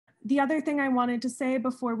The other thing I wanted to say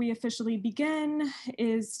before we officially begin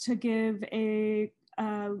is to give a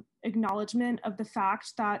acknowledgement of the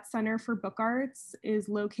fact that Center for Book Arts is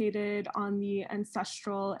located on the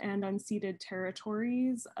ancestral and unceded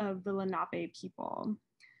territories of the Lenape people.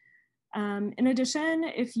 In addition,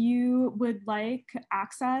 if you would like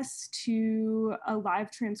access to a live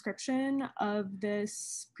transcription of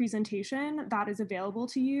this presentation that is available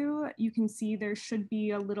to you, you can see there should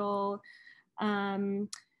be a little button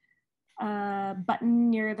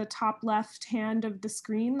near the top left hand of the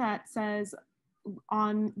screen that says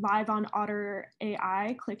live on Otter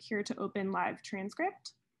AI, click here to open live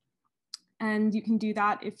transcript. And you can do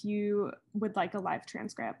that if you would like a live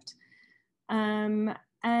transcript.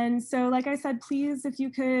 And so, like I said, please, if you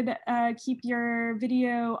could keep your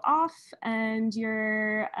video off and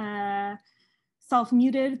your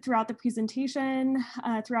self-muted throughout the presentation,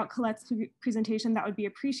 throughout Colette's presentation, that would be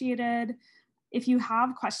appreciated. If you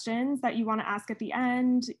have questions that you want to ask at the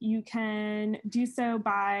end, you can do so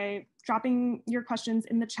by dropping your questions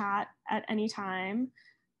in the chat at any time,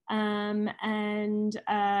 and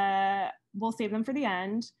we'll save them for the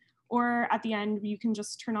end. Or at the end, you can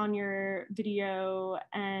just turn on your video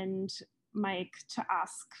and mic to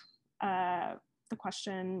ask the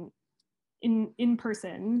question in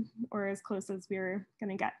person, or as close as we're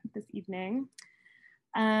gonna get this evening.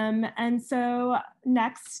 And so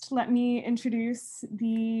next, let me introduce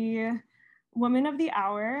the woman of the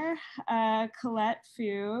hour, Colette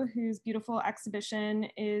Fu, whose beautiful exhibition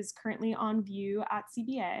is currently on view at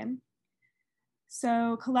CBA.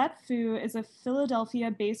 So Colette Fu is a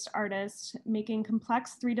Philadelphia-based artist making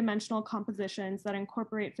complex three-dimensional compositions that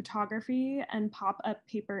incorporate photography and pop-up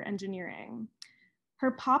paper engineering.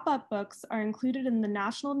 Her pop-up books are included in the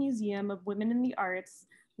National Museum of Women in the Arts,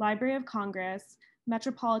 Library of Congress,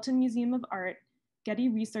 Metropolitan Museum of Art, Getty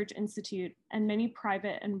Research Institute, and many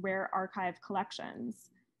private and rare archive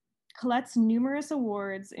collections. Colette's numerous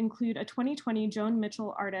awards include a 2020 Joan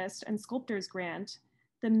Mitchell Artist and Sculptors Grant,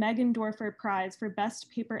 the Megan Dorfer Prize for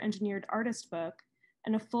Best Paper Engineered Artist Book,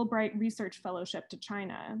 and a Fulbright Research Fellowship to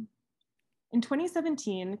China. In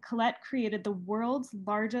 2017, Colette created the world's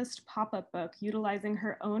largest pop-up book utilizing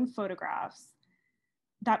her own photographs,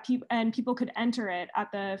 and people could enter it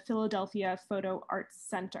at the Philadelphia Photo Arts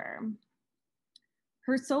Center.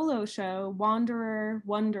 Her solo show, Wanderer,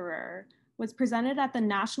 Wonderer, was presented at the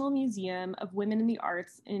National Museum of Women in the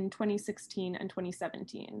Arts in 2016 and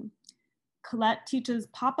 2017. Colette teaches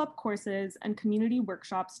pop-up courses and community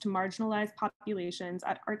workshops to marginalized populations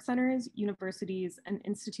at art centers, universities, and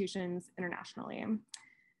institutions internationally.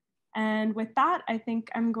 And with that, I think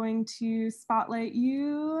I'm going to spotlight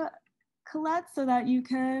you, Colette, so that you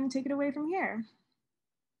can take it away from here.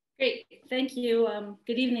 Great, thank you.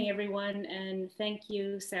 Good evening, everyone, and thank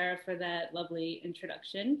you, Sarah, for that lovely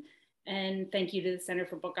introduction. And thank you to the Center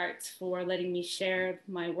for Book Arts for letting me share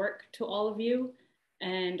my work to all of you.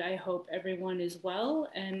 And I hope everyone is well,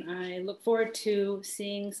 and I look forward to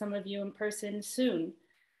seeing some of you in person soon.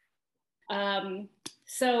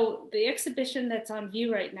 So the exhibition that's on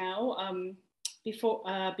view right now,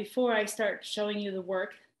 before I start showing you the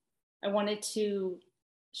work, I wanted to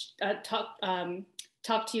talk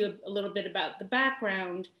to you a little bit about the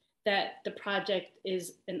background that the project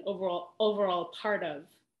is an overall part of.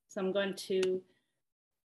 So I'm going to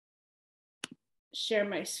share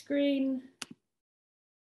my screen.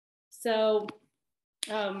 So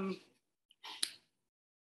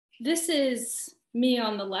this is me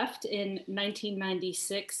on the left in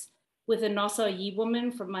 1996 with a Nasa Yi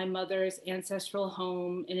woman from my mother's ancestral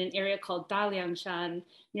home in an area called Dalianshan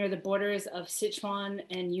near the borders of Sichuan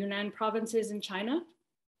and Yunnan provinces in China.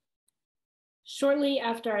 Shortly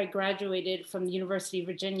after I graduated from the University of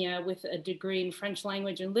Virginia with a degree in French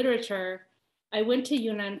language and literature, I went to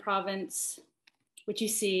Yunnan province, which you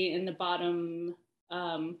see in the bottom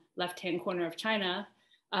left-hand corner of China,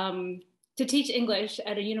 to teach English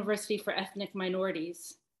at a university for ethnic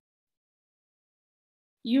minorities.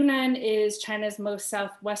 Yunnan is China's most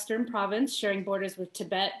southwestern province, sharing borders with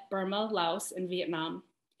Tibet, Burma, Laos, and Vietnam.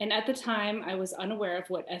 And at the time, I was unaware of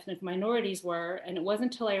what ethnic minorities were, and it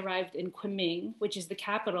wasn't until I arrived in Kunming, which is the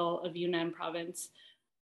capital of Yunnan province,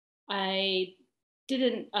 I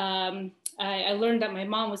learned that my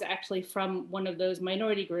mom was actually from one of those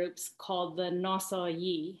minority groups called the Nasa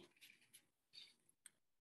Yi.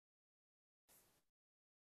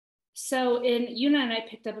 So in Yunnan, I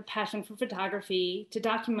picked up a passion for photography to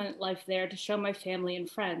document life there, to show my family and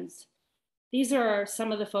friends. These are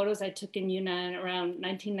some of the photos I took in Yunnan around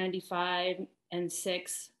 1995 and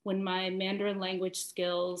 6, when my Mandarin language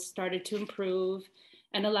skills started to improve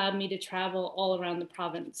and allowed me to travel all around the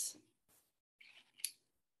province.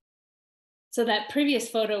 So that previous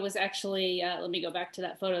photo was actually, let me go back to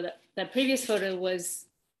that photo. That previous photo was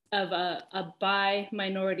of a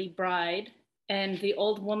bi-minority bride, and the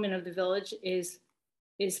old woman of the village is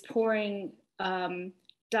pouring pink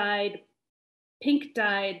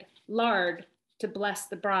dyed lard to bless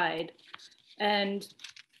the bride. And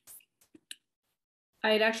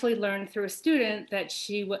I had actually learned through a student that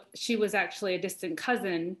she was actually a distant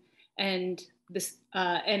cousin and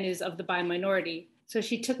is of the bi minority. So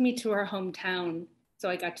she took me to her hometown, so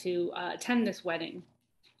I got to attend this wedding.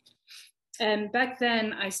 And back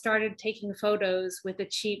then, I started taking photos with a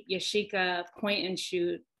cheap Yashica point and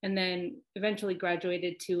shoot, and then eventually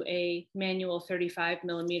graduated to a manual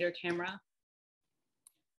 35mm camera.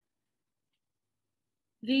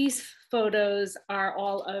 These photos are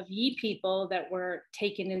all of Yi people that were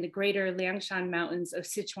taken in the greater Liangshan Mountains of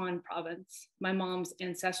Sichuan province, my mom's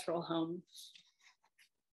ancestral home.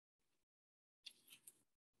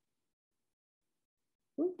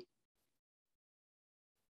 Ooh.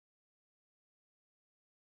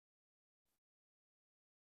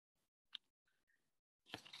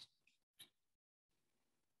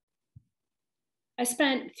 I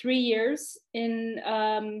spent 3 years in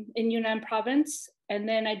Yunnan province, and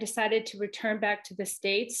then I decided to return back to the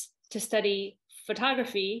States to study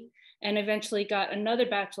photography, and eventually got another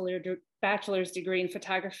bachelor's degree in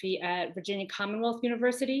photography at Virginia Commonwealth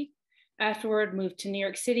University. Afterward, moved to New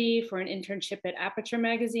York City for an internship at Aperture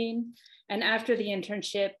magazine. And after the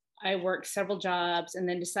internship, I worked several jobs and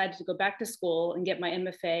then decided to go back to school and get my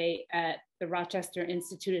MFA at the Rochester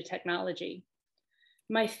Institute of Technology.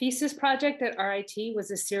 My thesis project at RIT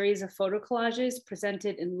was a series of photo collages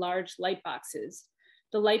presented in large light boxes.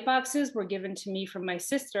 The light boxes were given to me from my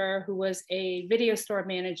sister, who was a video store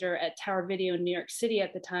manager at Tower Video in New York City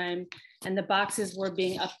at the time, and the boxes were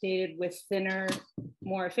being updated with thinner,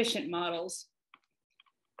 more efficient models.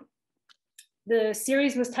 The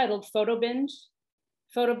series was titled Photo Binge.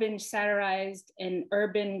 Photo Binge satirized an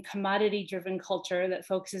urban, commodity-driven culture that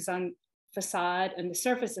focuses on facade and the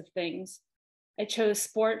surface of things. I chose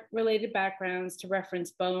sport-related backgrounds to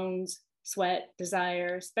reference bones, sweat,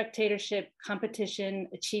 desire, spectatorship, competition,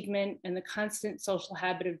 achievement, and the constant social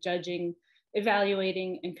habit of judging,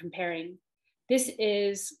 evaluating, and comparing. This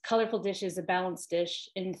is Colorful Dishes, a balanced dish,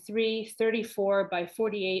 in 3 34 by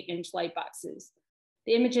 48-inch light boxes.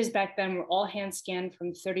 The images back then were all hand scanned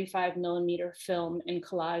from 35mm film and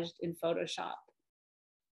collaged in Photoshop.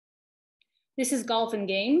 This is Golf and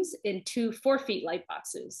Games in 2 4-feet light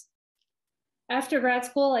boxes. After grad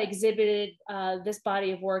school, I exhibited this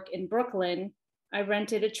body of work in Brooklyn. I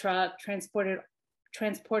rented a truck, transported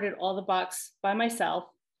all the box by myself.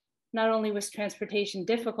 Not only was transportation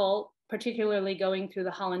difficult, particularly going through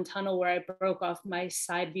the Holland Tunnel where I broke off my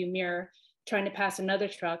side view mirror trying to pass another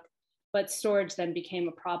truck, but storage then became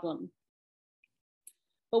a problem.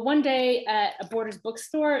 But one day at a Borders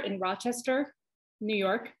bookstore in Rochester, New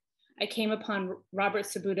York, I came upon Robert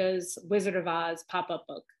Sabuta's Wizard of Oz pop-up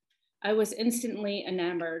book. I was instantly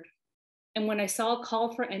enamored. And when I saw a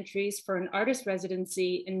call for entries for an artist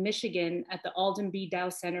residency in Michigan at the Alden B. Dow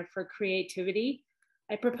Center for Creativity,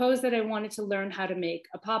 I proposed that I wanted to learn how to make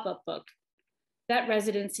a pop-up book. That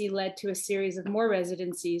residency led to a series of more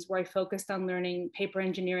residencies where I focused on learning paper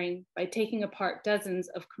engineering by taking apart dozens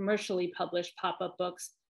of commercially published pop-up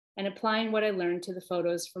books and applying what I learned to the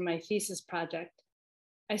photos from my thesis project.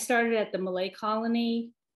 I started at the Malay Colony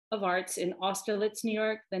of Arts in Austerlitz, New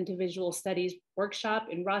York, then to Visual Studies Workshop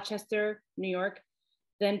in Rochester, New York,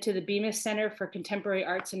 then to the Bemis Center for Contemporary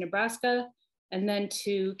Arts in Nebraska, and then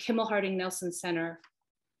to Kimmel Harding Nelson Center,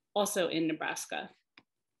 also in Nebraska.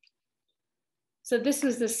 So this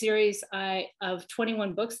was the series of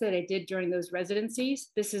 21 books that I did during those residencies.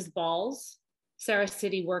 This is Balls, Sara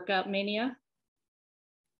City Workout Mania.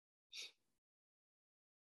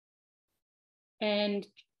 And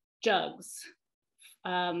Jugs,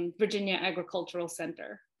 Virginia Agricultural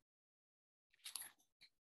Center.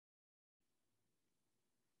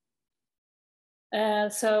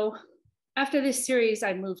 So after this series,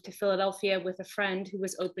 I moved to Philadelphia with a friend who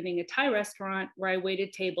was opening a Thai restaurant where I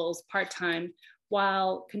waited tables part-time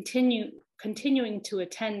while continuing to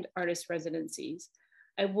attend artist residencies.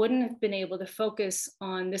 I wouldn't have been able to focus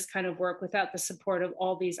on this kind of work without the support of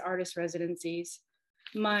all these artist residencies.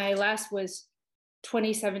 My last was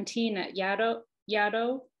 2017 at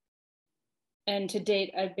Yaddo, and to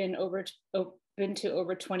date, I've been to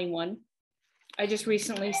over 21. I just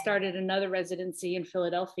recently started another residency in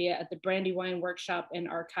Philadelphia at the Brandywine Workshop and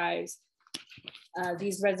Archives.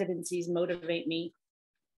 These residencies motivate me.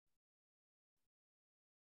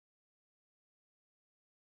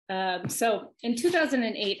 So in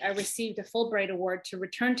 2008, I received a Fulbright Award to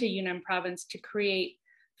return to Yunnan province to create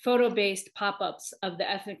photo-based pop-ups of the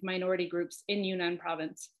ethnic minority groups in Yunnan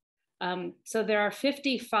province. So there are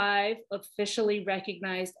 55 officially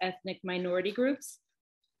recognized ethnic minority groups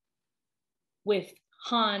with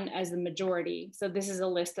Han as the majority. So this is a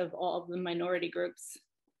list of all of the minority groups.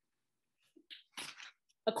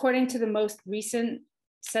 According to the most recent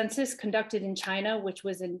census conducted in China, which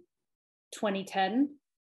was in 2010,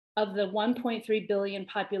 of the 1.3 billion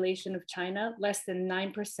population of China, less than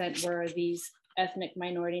 9% were these ethnic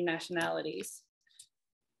minority nationalities.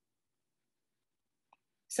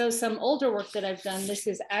 So some older work that I've done, this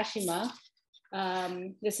is Ashima.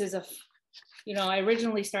 This is I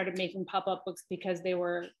originally started making pop-up books because they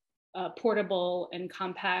were portable and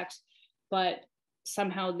compact, but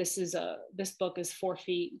somehow this book is 4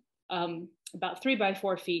 feet, about 3 by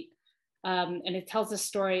 4 feet. And it tells the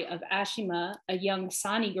story of Ashima, a young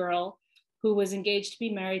Sani girl who was engaged to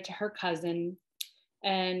be married to her cousin,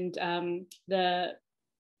 and the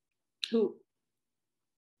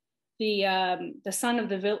son of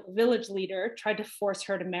the village leader tried to force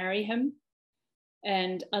her to marry him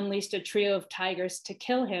and unleashed a trio of tigers to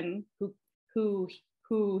kill him, who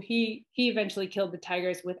he eventually killed the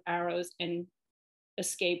tigers with arrows and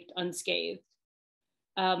escaped unscathed.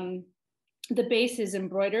 The base is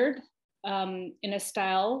embroidered in a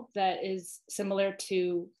style that is similar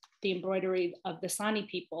to the embroidery of the Sani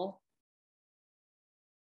people.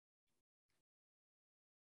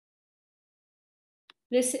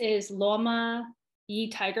 This is Loma Yi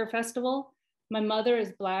Tiger Festival. My mother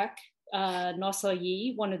is Black, Noso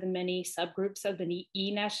Yi, one of the many subgroups of the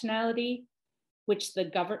Yi nationality, which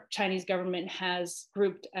the Chinese government has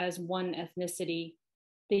grouped as one ethnicity.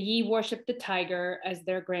 The Yi worship the tiger as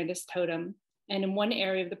their grandest totem. And in one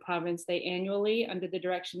area of the province, they annually, under the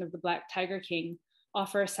direction of the Black Tiger King,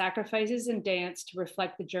 offer sacrifices and dance to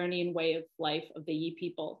reflect the journey and way of life of the Yi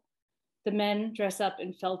people. The men dress up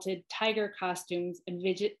in felted tiger costumes and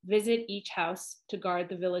visit each house to guard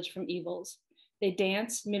the village from evils. They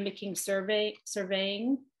dance, mimicking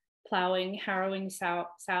surveying, plowing, harrowing,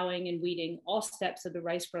 sowing, and weeding, all steps of the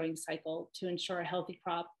rice growing cycle to ensure a healthy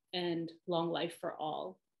crop and long life for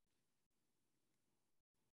all.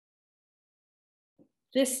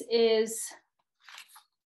 This is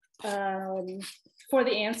for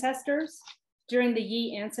the ancestors. During the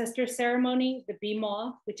Yi ancestor ceremony, the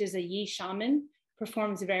Bimo, which is a Yi shaman,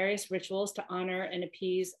 performs various rituals to honor and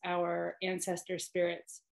appease our ancestor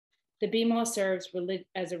spirits. The Bimo serves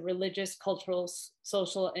as a religious, cultural,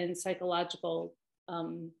 social, and psychological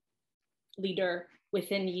leader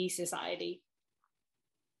within Yi society.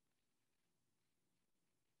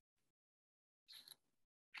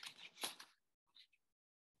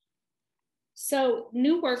 So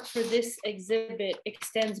new work for this exhibit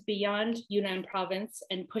extends beyond Yunnan province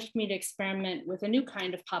and pushed me to experiment with a new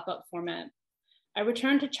kind of pop-up format. I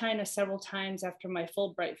returned to China several times after my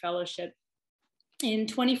Fulbright fellowship. In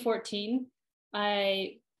 2014,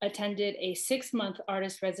 I attended a 6-month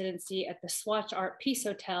artist residency at the Swatch Art Peace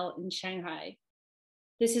Hotel in Shanghai.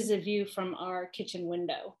 This is a view from our kitchen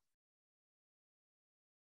window.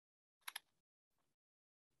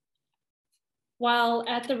 While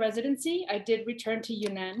at the residency, I did return to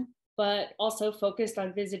Yunnan, but also focused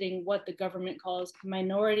on visiting what the government calls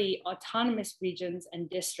minority autonomous regions and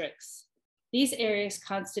districts. These areas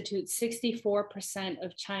constitute 64%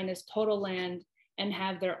 of China's total land and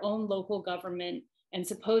have their own local government and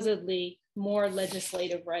supposedly more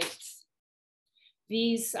legislative rights.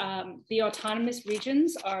 The autonomous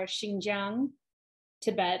regions are Xinjiang,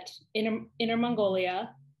 Tibet, Inner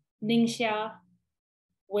Mongolia, Ningxia,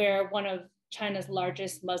 where one of China's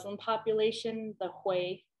largest Muslim population, the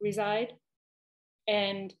Hui, reside.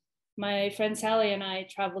 And my friend Sally and I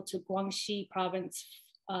traveled to Guangxi province,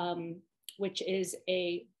 which is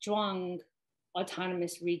a Zhuang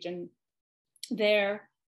autonomous region. There,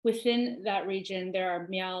 within that region, there are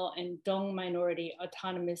Miao and Dong minority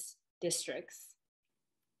autonomous districts.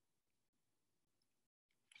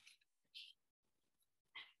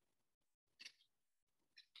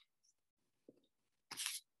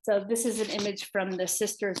 So this is an image from the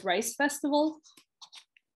Sisters Rice Festival.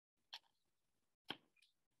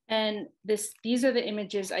 And these are the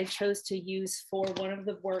images I chose to use for one of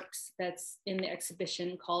the works that's in the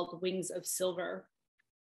exhibition called Wings of Silver.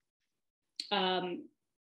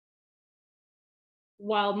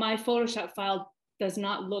 While my Photoshop file does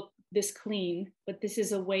not look this clean, but this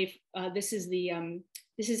is a way, this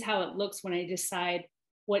is how it looks when I decide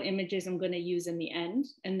what images I'm going to use in the end.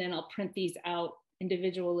 And then I'll print these out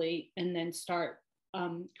individually and then start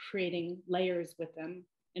creating layers with them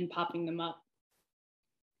and popping them up.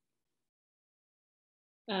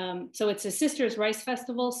 So it's a Sisters Rice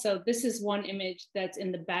Festival. So this is one image that's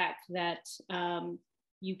in the back that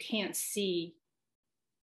you can't see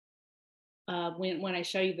when I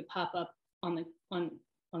show you the pop-up on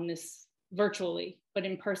this virtually, but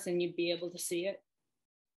in person you'd be able to see it.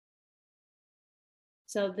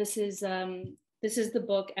 So this is the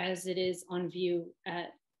book as it is on view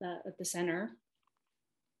at the center.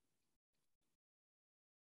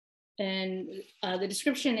 And the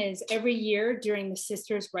description is, every year during the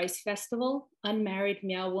Sisters Rice Festival, unmarried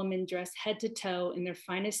Miao women dress head to toe in their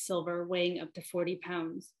finest silver, weighing up to 40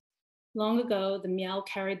 pounds. Long ago, the Miao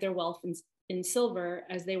carried their wealth in silver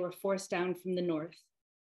as they were forced down from the north.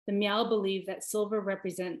 The Miao believe that silver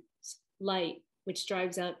represents light, which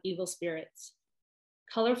drives out evil spirits.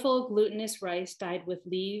 Colorful glutinous rice dyed with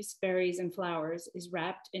leaves, berries, and flowers is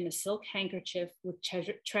wrapped in a silk handkerchief with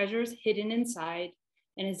treasures hidden inside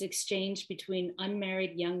and is exchanged between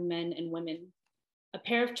unmarried young men and women. A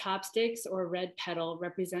pair of chopsticks or a red petal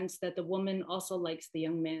represents that the woman also likes the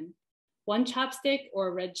young man. One chopstick or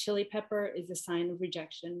a red chili pepper is a sign of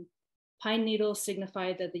rejection. Pine needles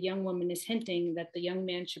signify that the young woman is hinting that the young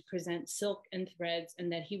man should present silk and threads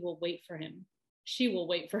and that he will wait for him. She will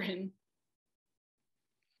wait for him.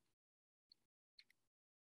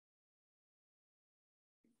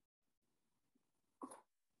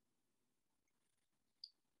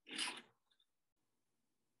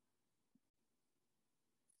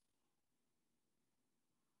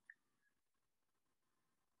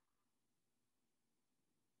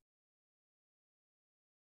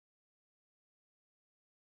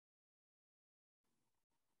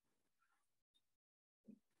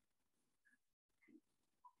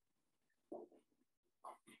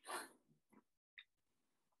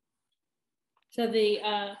 So the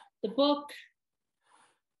book,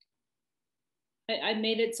 I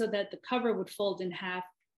made it so that the cover would fold in half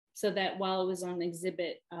so that while it was on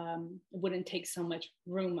exhibit, it wouldn't take so much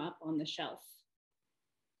room up on the shelf.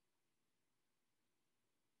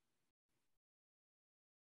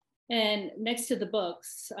 And next to the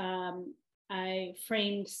books, I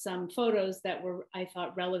framed some photos that were, I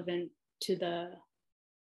thought, relevant to the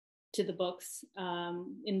books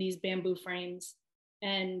in these bamboo frames.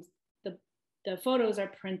 And the photos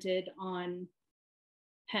are printed on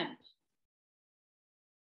hemp.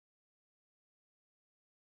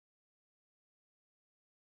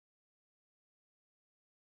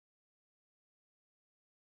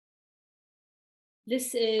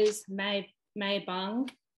 This is Mai Bang,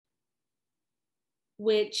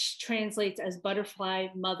 which translates as butterfly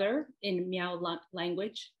mother in Miao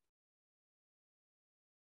language.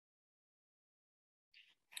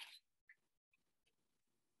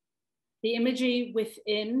 The imagery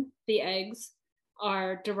within the eggs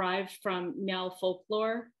are derived from Miao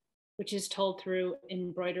folklore, which is told through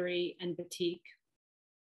embroidery and batik.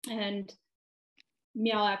 And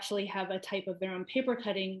Miao actually have a type of their own paper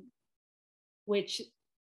cutting, which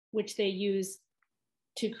they use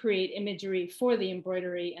to create imagery for the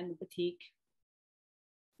embroidery and the batik.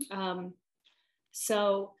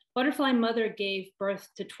 So butterfly mother gave birth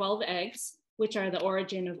to 12 eggs, which are the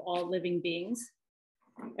origin of all living beings.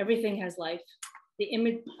 Everything has life. The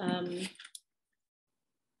image,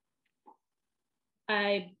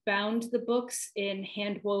 I bound the books in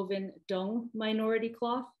hand-woven dong minority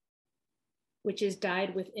cloth, which is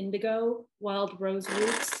dyed with indigo, wild rose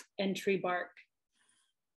roots, and tree bark.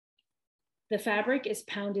 The fabric is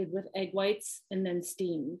pounded with egg whites and then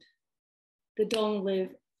steamed. The dong live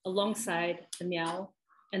alongside the Miao,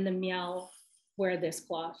 and the Miao wear this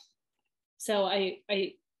cloth. So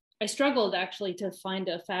I struggled actually to find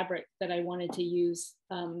a fabric that I wanted to use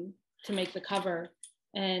to make the cover.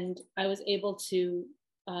 And I was able to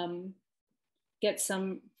get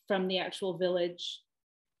some from the actual village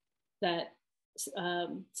that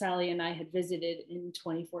Sally and I had visited in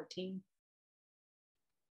 2014.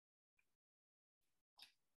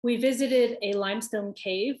 We visited a limestone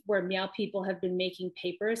cave where Miao people have been making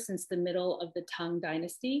paper since the middle of the Tang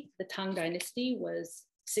Dynasty. The Tang Dynasty was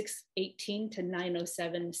 618 to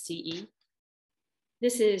 907 CE.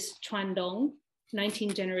 This is Chuandong,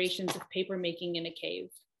 19 generations of paper making in a cave.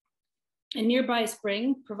 A nearby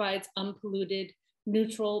spring provides unpolluted,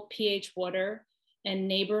 neutral pH water, and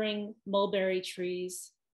neighboring mulberry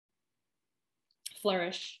trees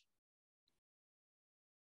flourish.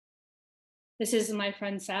 This is my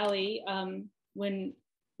friend Sally, when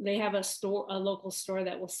they have a local store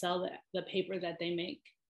that will sell the paper that they make.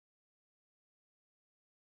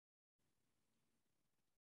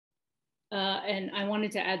 And I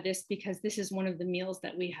wanted to add this because this is one of the meals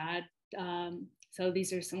that we had. So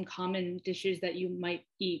these are some common dishes that you might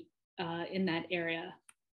eat in that area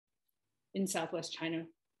in Southwest China.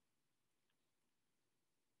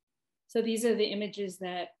 So these are the images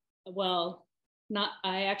that, well,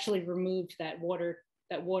 I actually removed that water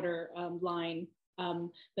line,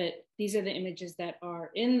 but these are the images that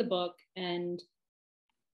are in the book. And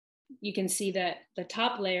you can see that the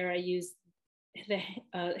top layer, I used the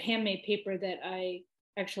handmade paper that I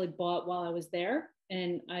actually bought while I was there,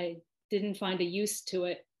 and I didn't find a use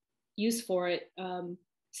for it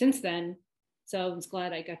since then. So I was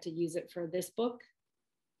glad I got to use it for this book.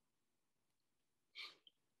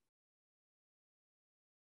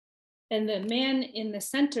 And the man in the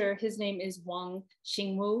center, his name is Wang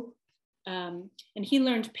Xingwu, and he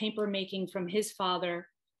learned paper making from his father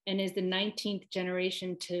and is the 19th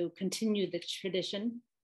generation to continue the tradition.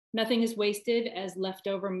 Nothing is wasted as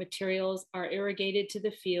leftover materials are irrigated to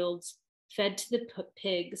the fields, fed to the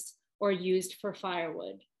pigs, or used for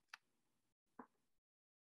firewood.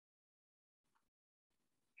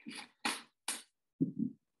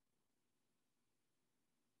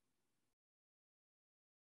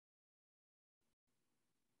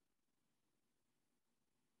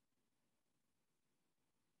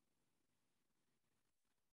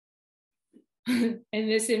 And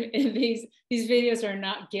these videos are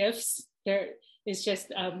not GIFs. It's just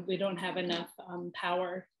we don't have enough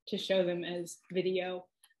power to show them as video.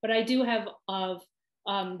 But I do have of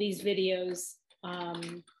these videos,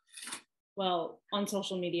 well, on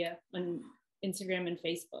social media, on Instagram and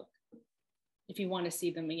Facebook, if you want to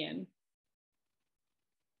see them again.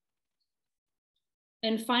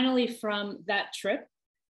 And finally, from that trip,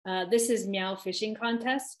 this is Meow Fishing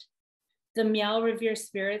Contest. The Meow revere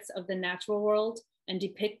spirits of the natural world and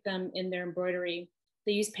depict them in their embroidery.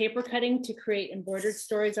 They use paper cutting to create embroidered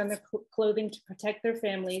stories on their clothing to protect their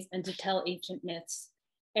families and to tell ancient myths.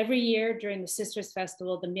 Every year during the Sisters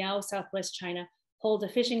Festival, the Meow of Southwest China hold a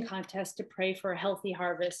fishing contest to pray for a healthy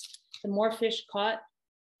harvest. The more fish caught,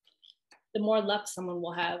 the more luck someone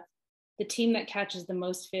will have. The team that catches the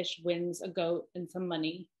most fish wins a goat and some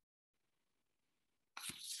money.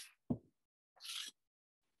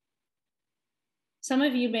 Some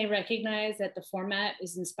of you may recognize that the format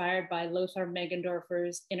is inspired by Lothar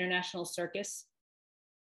Meggendorfer's International Circus.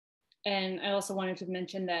 And I also wanted to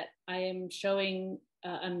mention that I'm having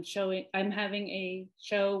a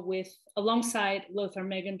show alongside Lothar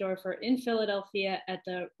Meggendorfer in Philadelphia at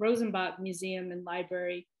the Rosenbach Museum and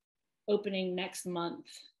Library, opening next month.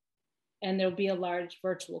 And there'll be a large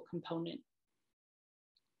virtual component.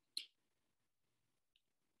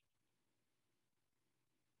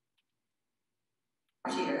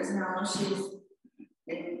 Now she's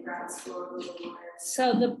in grad school.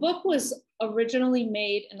 So the book was originally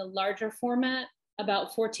made in a larger format,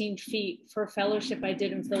 about 14 feet, for a fellowship I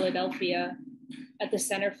did in Philadelphia at the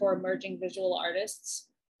Center for Emerging Visual Artists.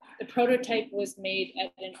 The prototype was made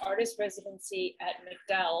at an artist residency at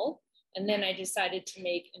McDowell, and then I decided to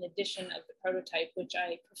make an edition of the prototype, which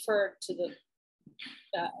I preferred to the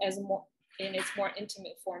in its more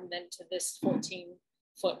intimate form than to this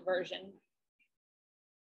 14-foot version.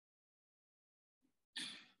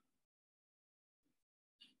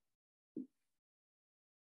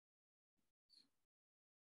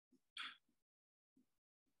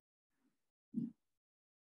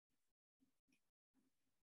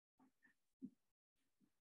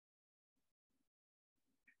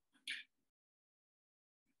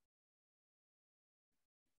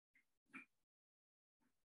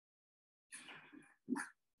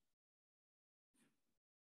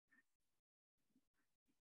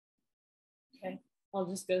 Okay, I'll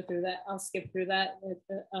just go through that. I'll skip through that.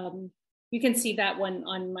 You can see that one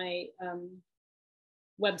on my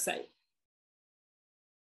website.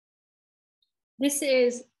 This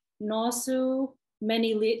is Nosu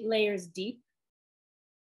Many Layers Deep.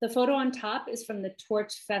 The photo on top is from the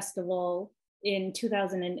Torch Festival in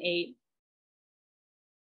 2008.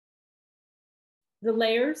 The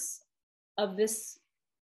layers of this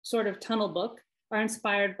sort of tunnel book are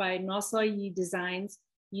inspired by Nosoyi designs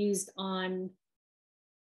used on,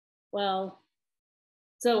 well,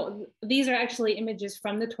 so these are actually images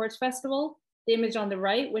from the Torch Festival. The image on the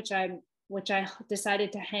right, which I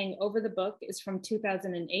decided to hang over the book, is from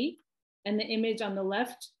 2008. And the image on the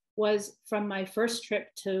left was from my first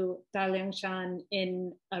trip to Daliangshan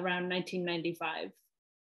in around 1995.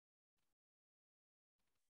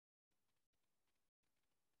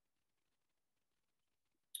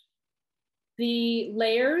 The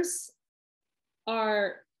layers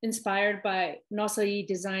are inspired by Nosoyi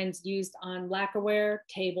designs used on lacquerware,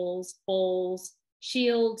 tables, bowls,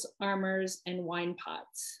 shields, armors, and wine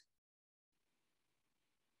pots.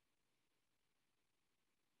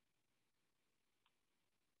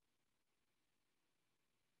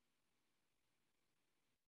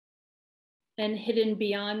 And hidden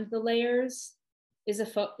beyond the layers is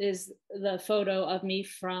the photo of me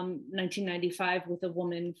from 1995 with a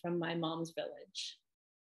woman from my mom's village.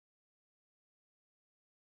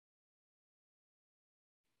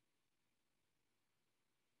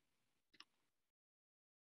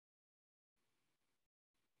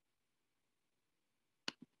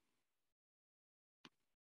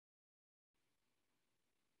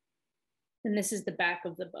 And this is the back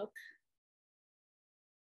of the book.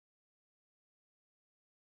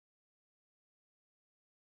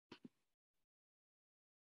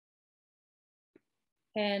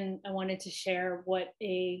 And I wanted to share what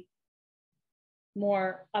a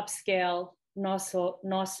more upscale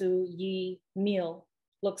nosu yi meal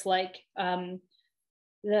looks like. The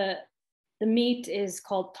meat is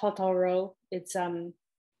called totoro. It's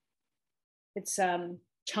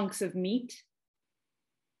chunks of meat,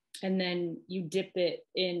 and then you dip it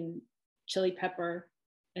in chili pepper,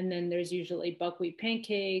 and then there's usually buckwheat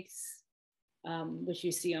pancakes, which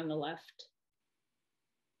you see on the left.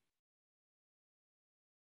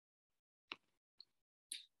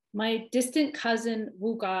 My distant cousin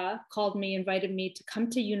Wu Ga invited me to come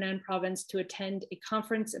to Yunnan province to attend a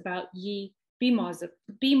conference about Yi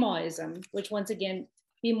Bimoism, which once again,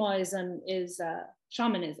 Bimoism is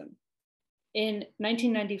shamanism. In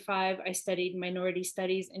 1995, I studied minority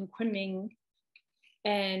studies in Kunming,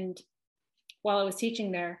 and while I was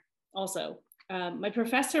teaching there also, my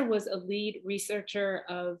professor was a lead researcher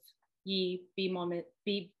of Yi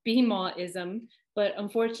Bimoism, but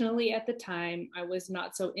unfortunately at the time, I was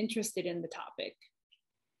not so interested in the topic.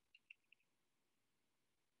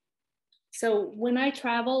 So when I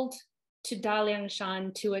traveled to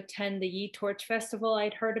Daliangshan to attend the Yi Torch Festival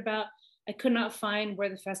I'd heard about, I could not find where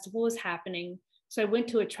the festival was happening. So I went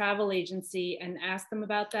to a travel agency and asked them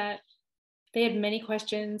about that. They had many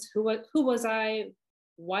questions. Who was I?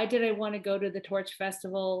 Why did I want to go to the Torch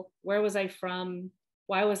Festival? Where was I from?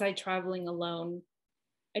 Why was I traveling alone?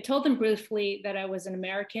 I told them briefly that I was an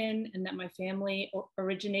American and that my family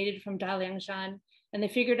originated from Daliangshan, and they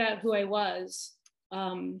figured out who I was,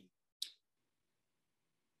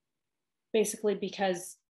 basically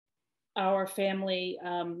because our family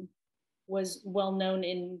was well known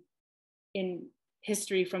in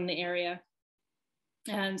history from the area.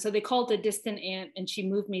 And so they called a distant aunt and she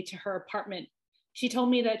moved me to her apartment. She told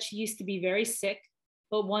me that she used to be very sick,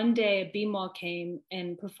 but one day a Bima came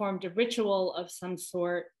and performed a ritual of some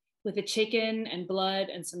sort with a chicken and blood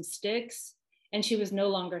and some sticks, and she was no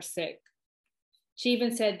longer sick. She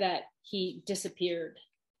even said that he disappeared.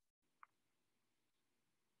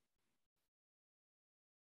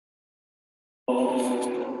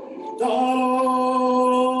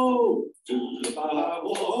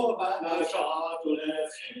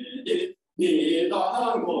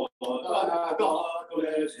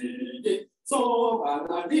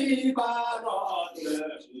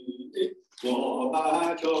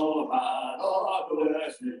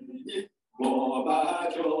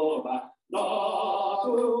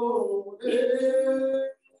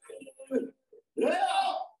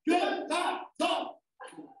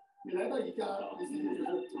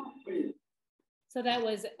 So that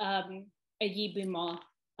was a Yi Bima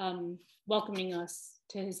welcoming us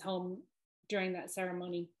to his home during that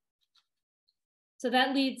ceremony. So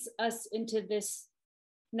that leads us into this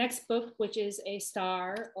next book, which is a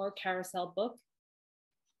star or carousel book.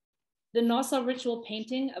 The Nosa ritual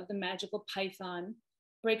painting of the magical python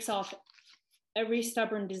breaks off every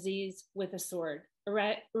stubborn disease with a sword,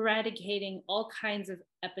 eradicating all kinds of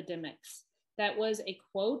epidemics. That was a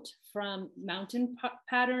quote from Mountain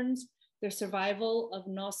Patterns, The Survival of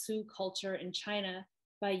Nosu Culture in China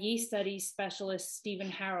by Yi Studies specialist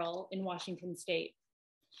Stephen Harrell in Washington State.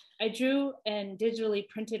 I drew and digitally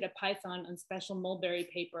printed a python on special mulberry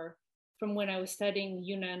paper from when I was studying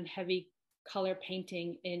Yunnan heavy color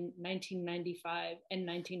painting in 1995 and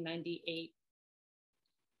 1998.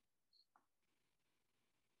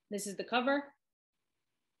 This is the cover.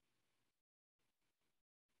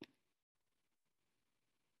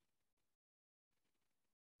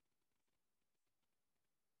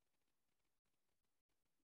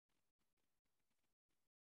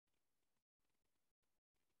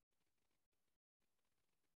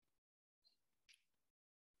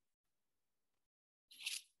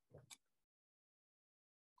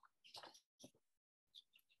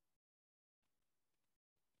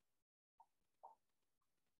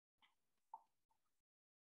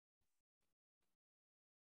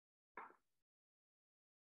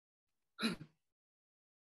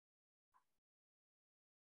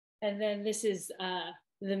 And then this is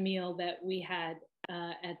the meal that we had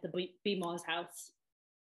at the Bima's house.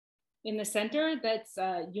 In the center, that's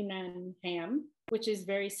Yunnan ham, which is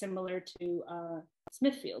very similar to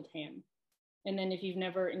Smithfield ham. And then if you've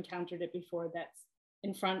never encountered it before, that's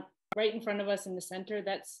in front, right in front of us in the center,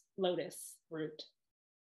 that's lotus root.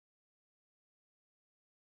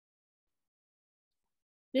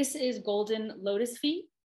 This is golden lotus feet.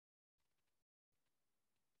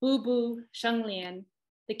 Bu bu Shenglian,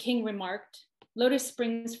 the king remarked, lotus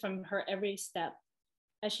springs from her every step,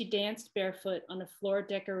 as she danced barefoot on a floor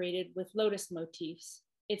decorated with lotus motifs.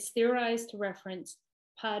 It's theorized to reference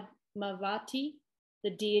Padmavati, the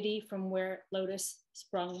deity from where lotus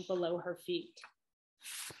sprung below her feet.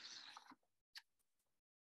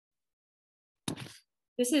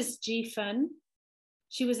 This is Ji Fen.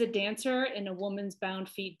 She was a dancer in a woman's bound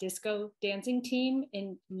feet disco dancing team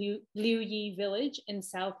in Liuyi village in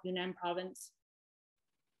South Yunnan province.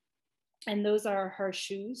 And those are her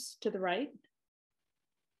shoes to the right.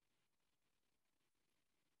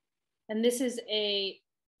 And this is an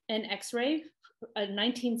X-ray, a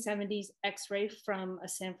 1970s X-ray from a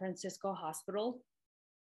San Francisco hospital.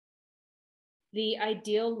 The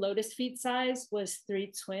ideal lotus feet size was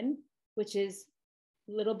 3 twin, which is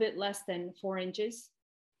a little bit less than 4 inches.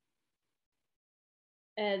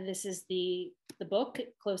 And this is the book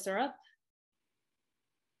closer up.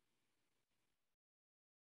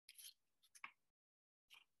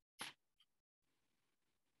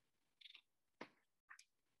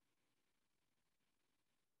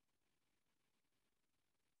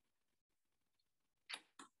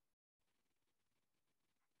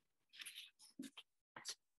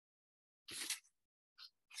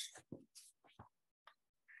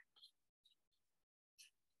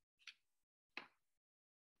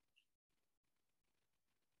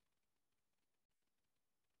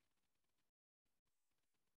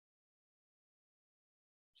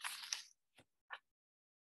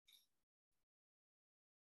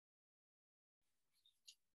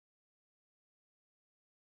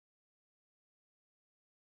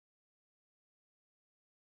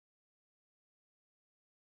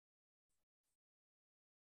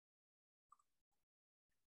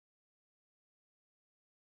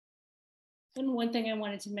 And one thing I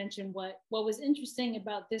wanted to mention, what was interesting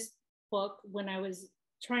about this book when I was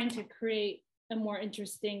trying to create a more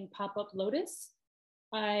interesting pop-up lotus,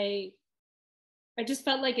 I just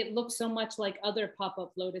felt like it looked so much like other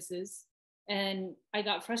pop-up lotuses, and I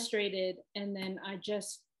got frustrated, and then I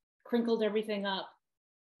just crinkled everything up,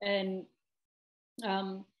 and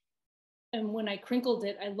when I crinkled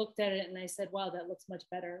it, I looked at it and I said, wow, that looks much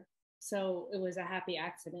better. So it was a happy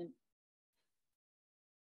accident.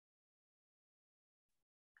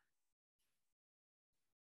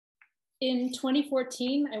 In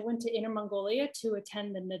 2014, I went to Inner Mongolia to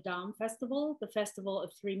attend the Nadam Festival, the festival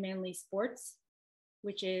of 3 manly sports,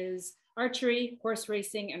 which is archery, horse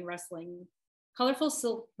racing, and wrestling. Colorful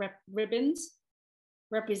silk ribbons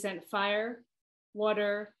represent fire,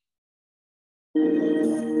 water,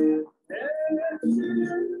 earth,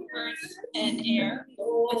 and air,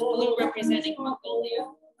 with blue representing Mongolia,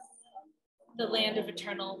 the land of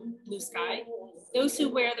eternal blue sky. Those who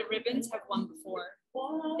wear the ribbons have won before.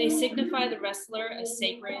 They signify the wrestler as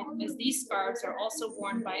sacred, as these scarves are also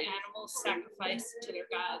worn by animals sacrificed to their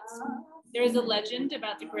gods. There is a legend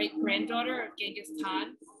about the great-granddaughter of Genghis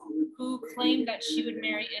Khan, who claimed that she would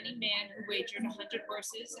marry any man who wagered 100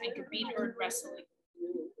 horses and could beat her in wrestling.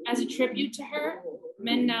 As a tribute to her,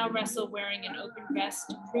 men now wrestle wearing an open vest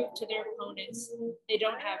to prove to their opponents they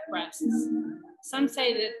don't have breasts. Some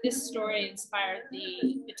say that this story inspired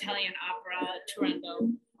the Italian opera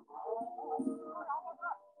Turandot.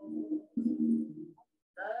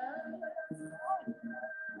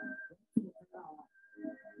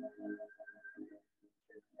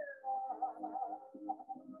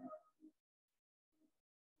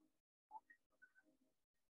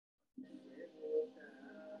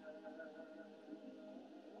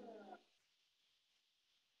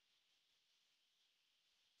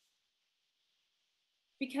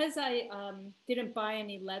 Because I didn't buy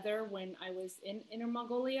any leather when I was in Inner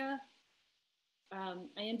Mongolia, I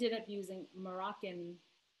ended up using Moroccan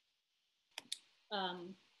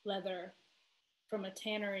leather from a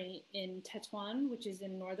tannery in Tétouan, which is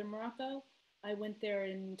in northern Morocco. I went there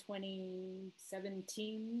in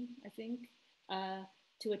 2017, I think,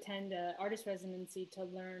 to attend an artist residency to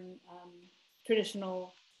learn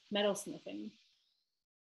traditional metalsmithing.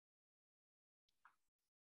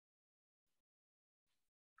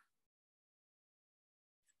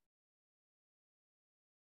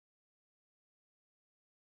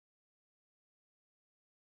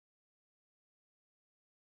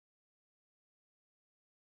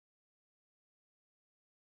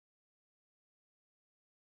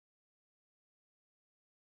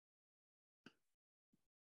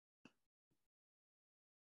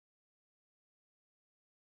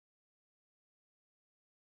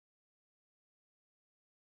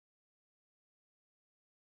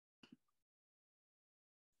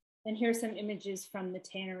 And here's some images from the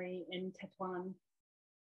tannery in Tetuan.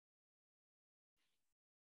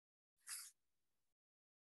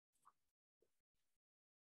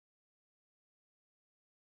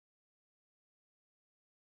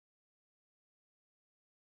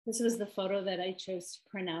 This was the photo that I chose to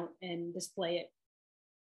print out and display it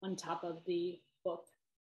on top of the book.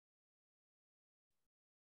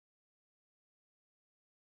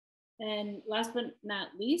 And last but not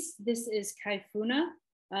least, this is Kaifuna.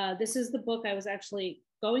 This is the book I was actually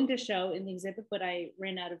going to show in the exhibit, but I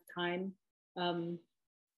ran out of time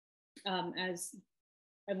as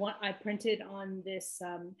I printed on this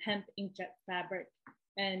hemp inkjet fabric,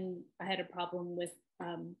 and I had a problem with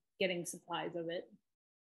getting supplies of it.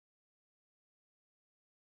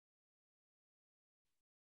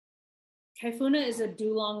 Kaifuna is a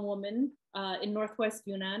Dulong woman in Northwest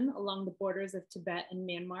Yunnan along the borders of Tibet and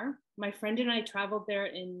Myanmar. My friend and I traveled there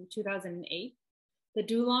in 2008. The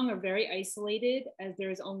Dulong are very isolated as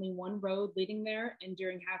there is only one road leading there, and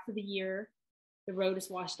during half of the year, the road is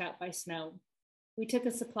washed out by snow. We took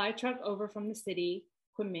a supply truck over from the city,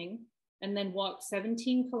 Kunming, and then walked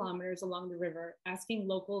 17 kilometers along the river, asking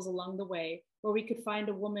locals along the way where we could find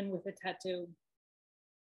a woman with a tattoo.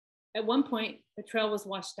 At one point, the trail was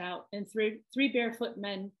washed out and three barefoot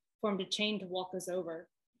men formed a chain to walk us over.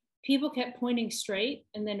 People kept pointing straight,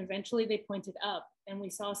 and then eventually they pointed up, and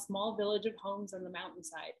we saw a small village of homes on the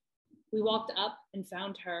mountainside. We walked up and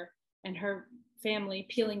found her and her family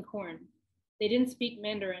peeling corn. They didn't speak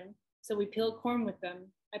Mandarin, so we peeled corn with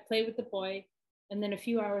them. I played with the boy, and then a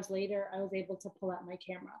few hours later, I was able to pull out my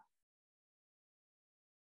camera.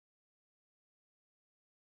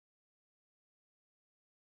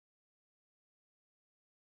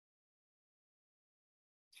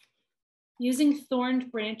 Using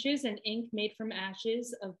thorned branches and ink made from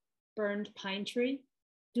ashes of burned pine tree,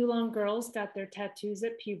 Dulong girls got their tattoos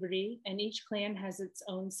at puberty, and each clan has its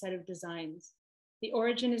own set of designs. The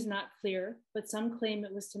origin is not clear, but some claim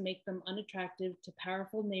it was to make them unattractive to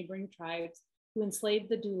powerful neighboring tribes who enslaved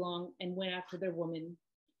the Dulong and went after their women.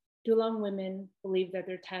 Dulong women believe that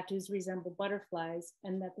their tattoos resemble butterflies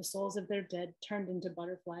and that the souls of their dead turned into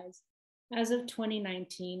butterflies. As of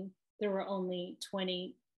 2019, there were only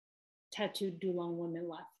 20 tattooed Dulong women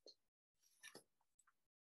left.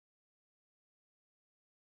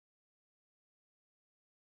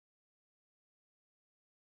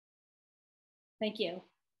 Thank you.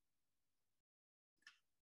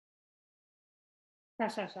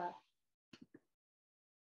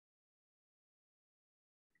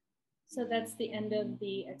 So that's the end of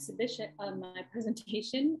the exhibition, my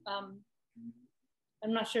presentation. I'm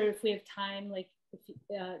not sure if we have time, like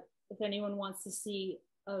if anyone wants to see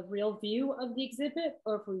a real view of the exhibit,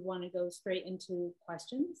 or if we want to go straight into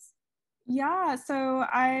questions. Yeah, so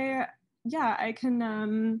I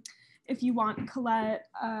can, if you want, Colette,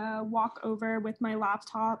 walk over with my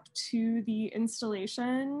laptop to the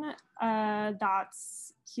installation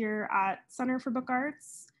that's here at Center for Book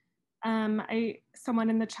Arts.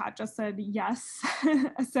 Someone in the chat just said yes.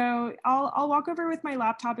 So I'll walk over with my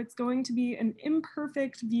laptop. It's going to be an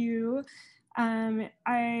imperfect view.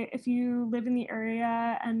 If you live in the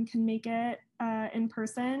area and can make it in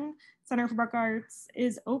person, Center for Book Arts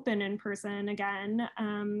is open in person again,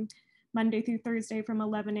 Monday through Thursday from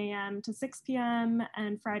 11 a.m. to 6 p.m.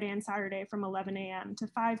 and Friday and Saturday from 11 a.m. to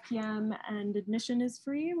 5 p.m. and admission is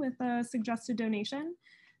free with a suggested donation.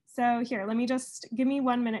 So here, give me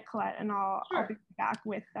 1 minute, Colette, and I'll be back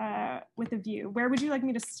with a view. Where would you like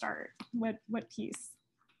me to start? What piece?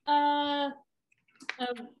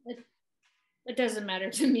 It doesn't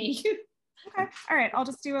matter to me. Okay, all right, I'll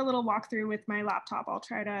just do a little walkthrough with my laptop. I'll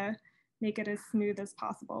try to make it as smooth as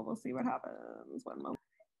possible. We'll see what happens. 1 moment.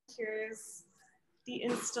 Here's the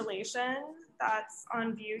installation that's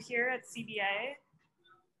on view here at CBA.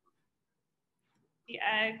 The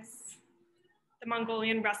eggs, the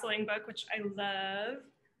Mongolian wrestling book, which I love.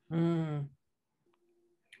 And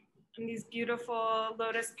these beautiful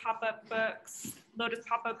Lotus pop-up books, Lotus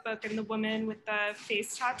pop-up book and the woman with the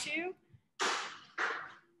face tattoo.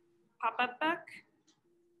 Pop-up book.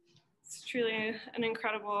 It's truly an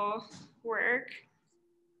incredible work.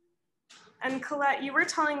 And Colette, you were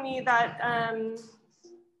telling me that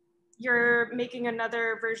you're making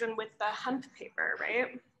another version with the hemp paper,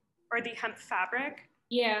 right? Or the hemp fabric?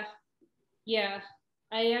 Yeah.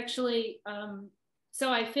 I actually,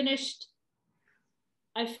 so I finished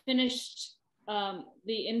the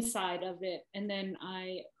inside of it, and then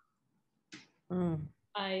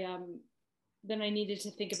then I needed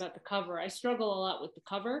to think about the cover. I struggle a lot with the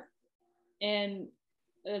cover, and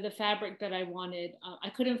the fabric that I wanted, I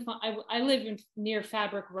couldn't find. I live near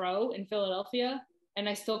Fabric Row in Philadelphia, and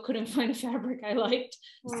I still couldn't find a fabric I liked.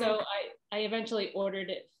 So I eventually ordered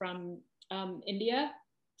it from India.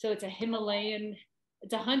 So it's a Himalayan,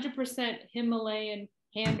 it's 100% Himalayan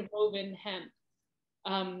hand woven hemp.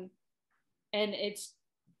 And it's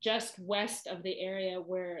just west of the area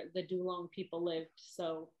where the Dulong people lived.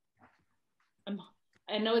 So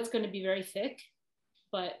I know it's going to be very thick,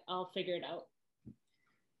 but I'll figure it out.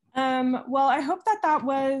 Well, I hope that that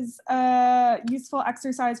was a useful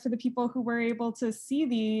exercise for the people who were able to see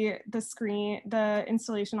the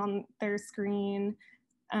installation on their screen.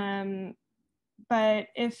 But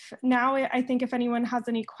I think if anyone has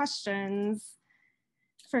any questions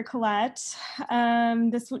for Colette,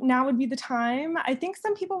 now would be the time. I think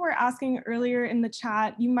some people were asking earlier in the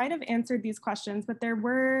chat, you might have answered these questions, but there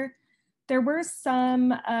were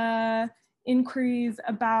some inquiries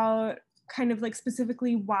about kind of like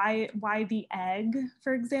specifically why the egg,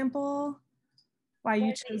 for example, why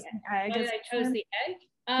you chose the egg. Why did I chose the egg?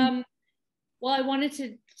 Well, I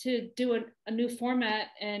wanted to do a new format,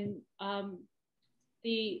 and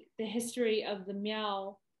the history of the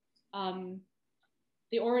meow,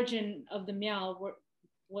 the origin of the meow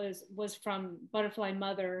was from butterfly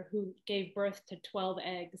mother who gave birth to 12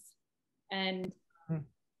 eggs, and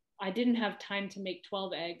I didn't have time to make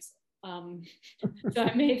 12 eggs. So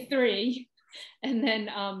I made 3. And then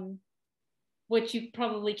what you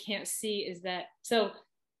probably can't see is that, so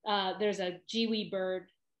there's a Jiwi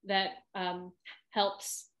bird that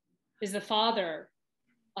is the father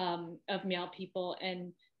of meow people.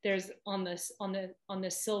 And there's on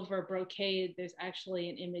the silver brocade, there's actually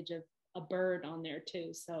an image of a bird on there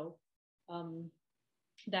too. So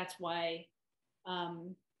that's why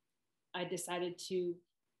I decided to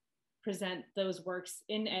present those works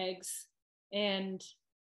in eggs and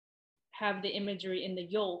have the imagery in the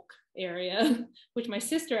yolk area, which my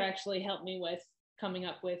sister actually helped me with coming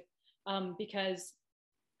up with, because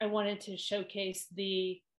I wanted to showcase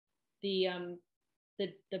the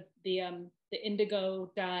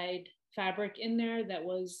indigo dyed fabric in there that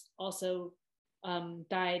was also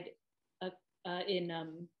dyed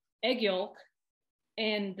in egg yolk,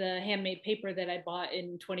 and the handmade paper that I bought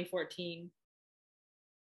in 2014.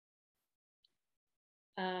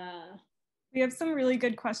 We have some really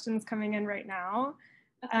good questions coming in right now.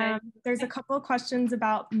 Okay. There's a couple of questions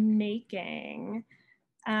about making.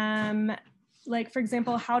 Like, for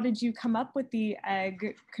example, how did you come up with the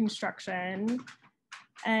egg construction?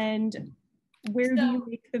 And where do you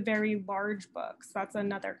make the very large books? That's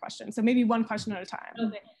another question. So maybe one question at a time.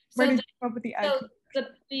 Okay. Where did you come up with the egg? So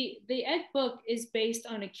the egg book is based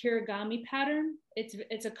on a kirigami pattern.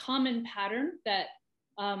 It's a common pattern that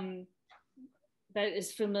that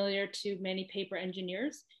is familiar to many paper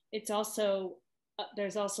engineers. It's also,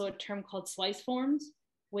 there's also a term called slice forms,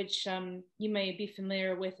 which you may be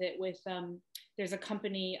familiar with it with, there's a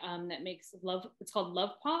company that makes it's called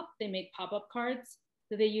Love Pop. They make pop-up cards,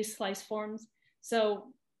 so they use slice forms. So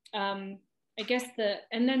I guess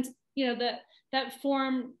and then, that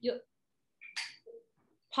form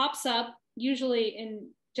pops up usually in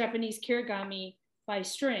Japanese kirigami by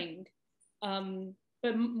string.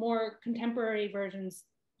 But more contemporary versions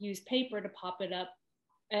use paper to pop it up.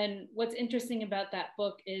 And what's interesting about that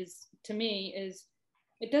book is, to me, is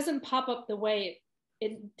it doesn't pop up the way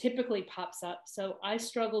it typically pops up. So I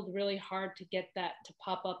struggled really hard to get that to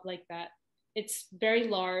pop up like that. It's very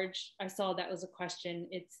large. I saw that was a question.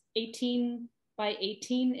 It's 18 by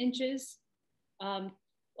 18 inches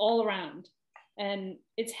all around. And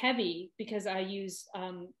it's heavy because I use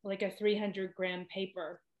like a 300-gram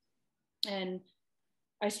paper. And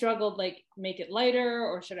I struggled, like, make it lighter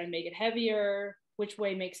or should I make it heavier? Which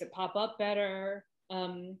way makes it pop up better?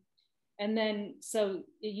 And then, so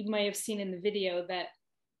you may have seen in the video that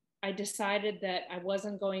I decided that I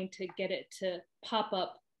wasn't going to get it to pop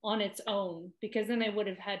up on its own, because then I would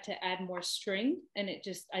have had to add more string, and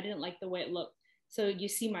I didn't like the way it looked. So you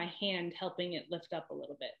see my hand helping it lift up a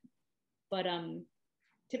little bit. But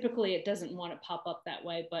typically it doesn't want to pop up that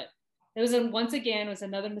way, but it was once again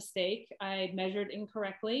another mistake. I measured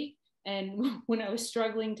incorrectly, and when I was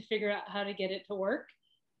struggling to figure out how to get it to work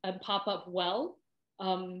and pop up well,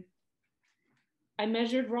 I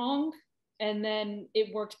measured wrong, and then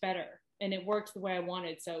it worked better, and it worked the way I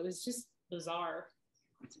wanted. So it was just bizarre.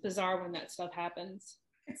 It's bizarre when that stuff happens.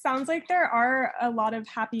 It sounds like there are a lot of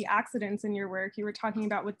happy accidents in your work. You were talking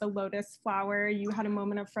about with the lotus flower, you had a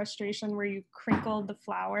moment of frustration where you crinkled the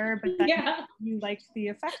flower, but then you liked the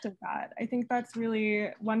effect of that. I think that's really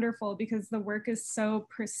wonderful because the work is so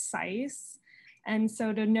precise. And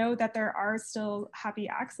so to know that there are still happy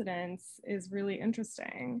accidents is really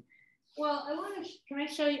interesting. Well, can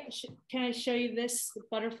I show you this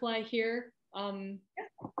butterfly here?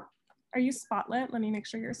 Are you spotlit? Let me make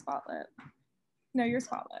sure you're spotlit. No, you're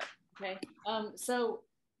spotlit. Okay. So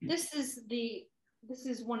this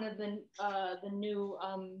is one of the new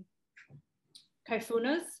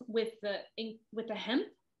kaifunas with the hemp,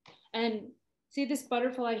 and see this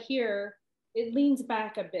butterfly here. It leans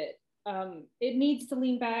back a bit. It needs to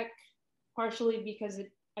lean back partially because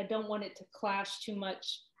I don't want it to clash too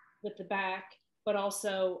much with the back, but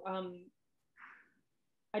also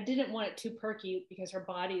I didn't want it too perky because her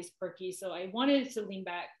body is perky. So I wanted it to lean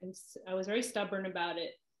back, and I was very stubborn about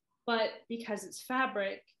it. But because it's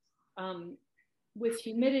fabric, with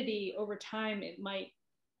humidity over time, it might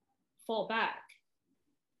fall back.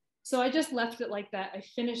 So I just left it like that. I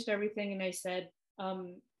finished everything and I said,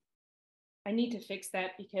 I need to fix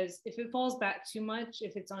that because if it falls back too much,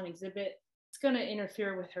 if it's on exhibit, it's going to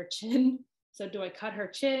interfere with her chin. So do I cut her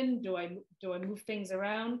chin? Do I move things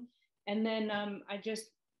around? And then I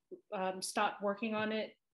just stopped working on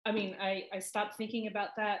it. I mean, I stopped thinking about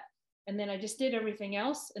that. And then I just did everything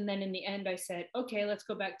else. And then in the end, I said, okay, let's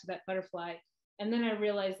go back to that butterfly. And then I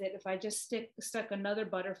realized that if I just stuck another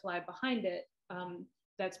butterfly behind it,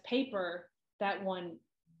 that's paper, that one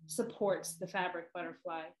supports the fabric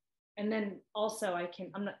butterfly. And then also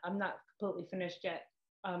I'm not completely finished yet.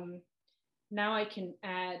 Now I can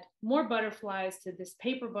add more butterflies to this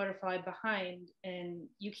paper butterfly behind, and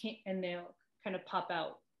they'll kind of pop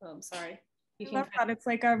out. Sorry. I love that. It's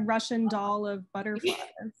like a Russian doll of butterflies.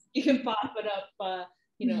 You can pop it up,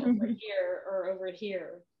 over here or over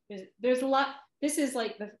here. There's a lot. This is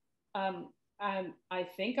like the, I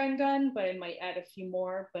think I'm done, but I might add a few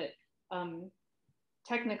more, but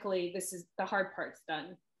technically this is the hard part's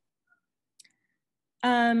done.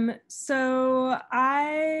 So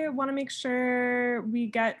I want to make sure we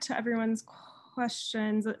get to everyone's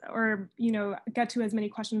questions, or, get to as many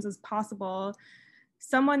questions as possible.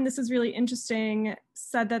 Someone, this is really interesting,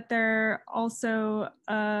 said that they're also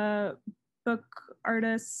a book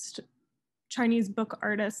artist, Chinese book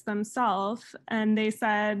artists themselves, and they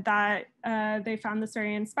said that they found this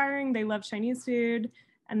very inspiring. They love Chinese food,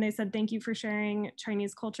 and they said, thank you for sharing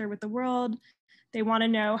Chinese culture with the world. They want to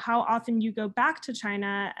know how often you go back to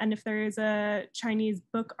China and if there is a Chinese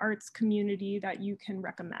book arts community that you can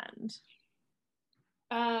recommend.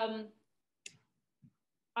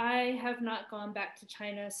 I have not gone back to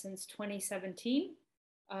China since 2017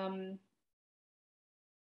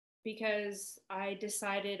 because I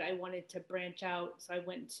decided I wanted to branch out. So I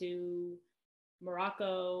went to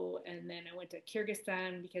Morocco, and then I went to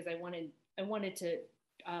Kyrgyzstan because I wanted to,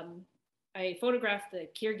 I photographed the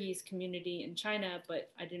Kyrgyz community in China,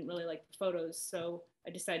 but I didn't really like the photos. So I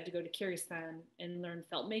decided to go to Kyrgyzstan and learn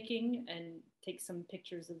felt making and take some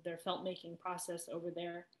pictures of their felt making process over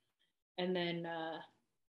there. And then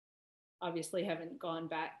obviously haven't gone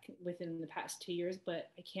back within the past 2 years,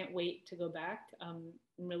 but I can't wait to go back. I'm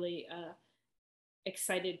really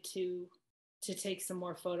excited to take some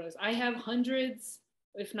more photos. I have hundreds,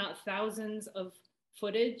 if not thousands of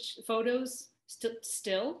photos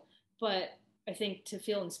still, but I think to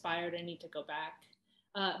feel inspired, I need to go back.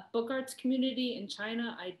 Book arts community in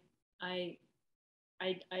China, I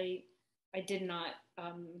did not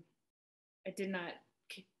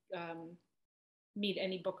meet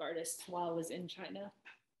any book artists while I was in China.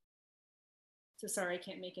 So sorry, I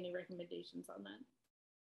can't make any recommendations on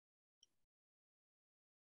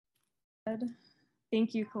that.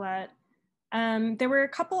 Thank you, Colette. There were a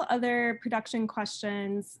couple other production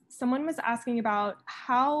questions. Someone was asking about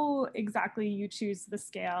how exactly you choose the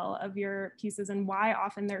scale of your pieces and why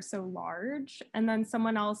often they're so large. And then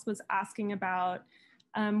someone else was asking about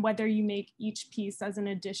whether you make each piece as an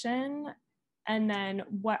addition, and then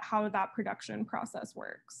how that production process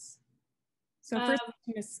works. So first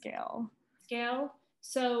is scale. Scale.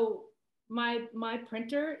 So my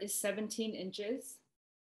printer is 17 inches.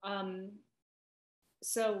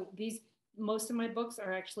 So most of my books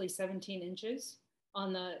are actually 17 inches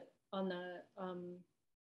on the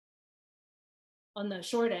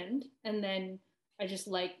short end, and then I just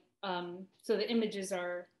like so the images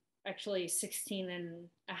are actually 16 and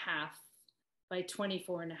a half by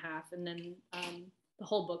 24 and a half, and then the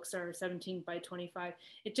whole books are 17 by 25.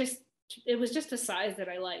 It was just a size that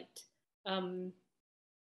I liked.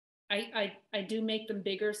 I do make them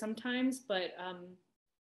bigger sometimes, but I'm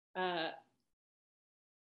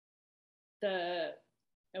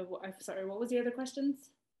sorry, what was the other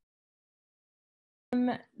questions?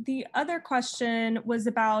 The other question was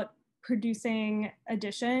about producing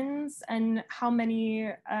editions and how many,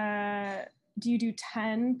 do you do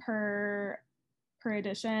 10 per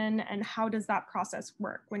edition, and how does that process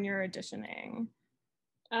work when you're editioning?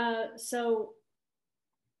 So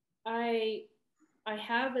I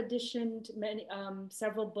have editioned many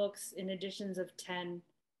several books in editions of 10,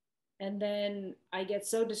 and then I get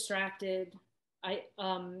so distracted. I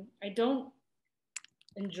don't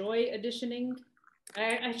enjoy editioning.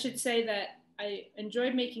 I should say that I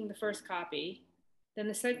enjoyed making the first copy. Then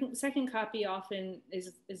the second copy often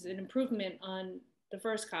is an improvement on the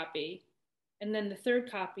first copy, and then the third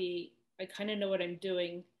copy I kind of know what I'm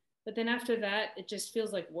doing. But then after that, it just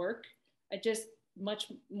feels like work. I just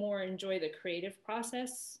much more enjoy the creative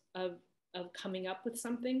process of coming up with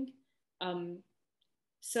something. Um,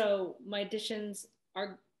 so my editions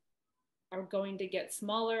are going to get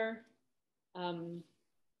smaller. Um,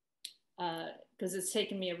 because it's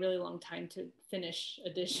taken me a really long time to finish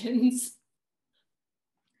editions.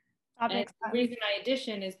 That And makes sense. the reason I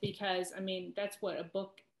edition is because, I mean, that's what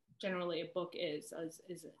generally a book is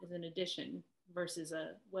an edition versus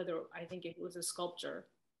whether I think it was a sculpture,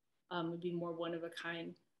 would be more one of a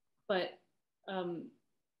kind. But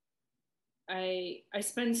I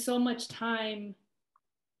spend so much time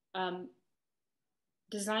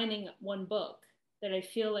designing one book that I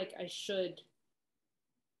feel like I should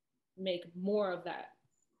make more of that,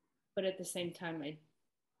 but at the same time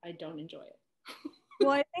I don't enjoy it.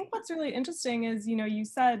 Well, I think what's really interesting is, you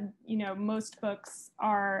said, most books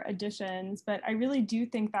are editions, but I really do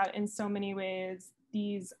think that in so many ways,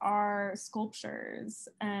 these are sculptures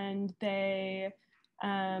and they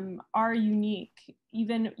are unique.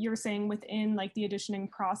 Even you're saying within like the editioning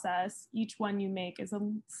process, each one you make is a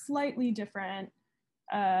slightly different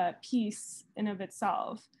piece in of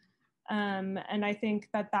itself. And I think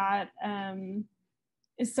that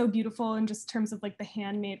is so beautiful in just terms of like the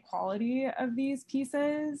handmade quality of these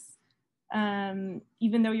pieces.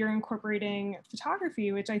 Even though you're incorporating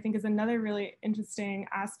photography, which I think is another really interesting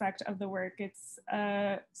aspect of the work. It's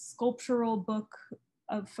a sculptural book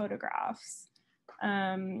of photographs.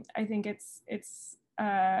 I think it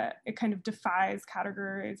kind of defies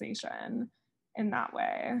categorization in that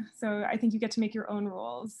way. So I think you get to make your own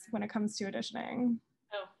rules when it comes to editioning.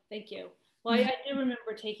 Oh, thank you. Well, I do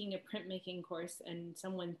remember taking a printmaking course and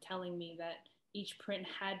someone telling me that each print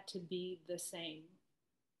had to be the same.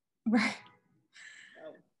 Right.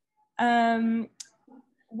 So.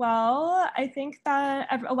 Well, I think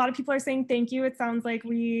that a lot of people are saying thank you. It sounds like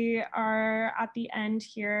we are at the end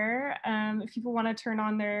here. If people want to turn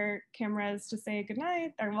on their cameras to say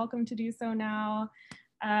goodnight, they're welcome to do so now.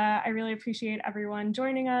 I really appreciate everyone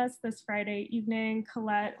joining us this Friday evening.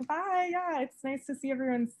 Colette, bye. Yeah, it's nice to see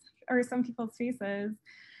some people's faces.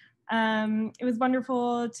 It was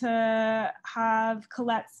wonderful to have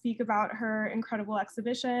Colette speak about her incredible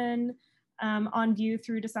exhibition on view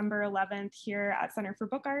through December 11th here at Center for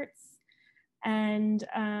Book Arts. And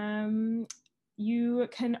you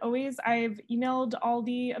can always, I've emailed all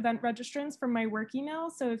the event registrants from my work email.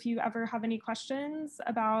 So if you ever have any questions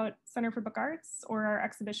about Center for Book Arts or our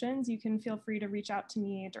exhibitions, you can feel free to reach out to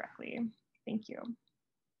me directly. Thank you.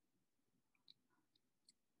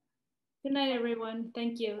 Good night, everyone.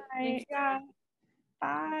 Thank you. Bye. Yeah.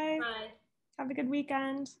 Bye. Bye. Have a good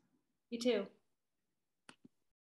weekend. You too.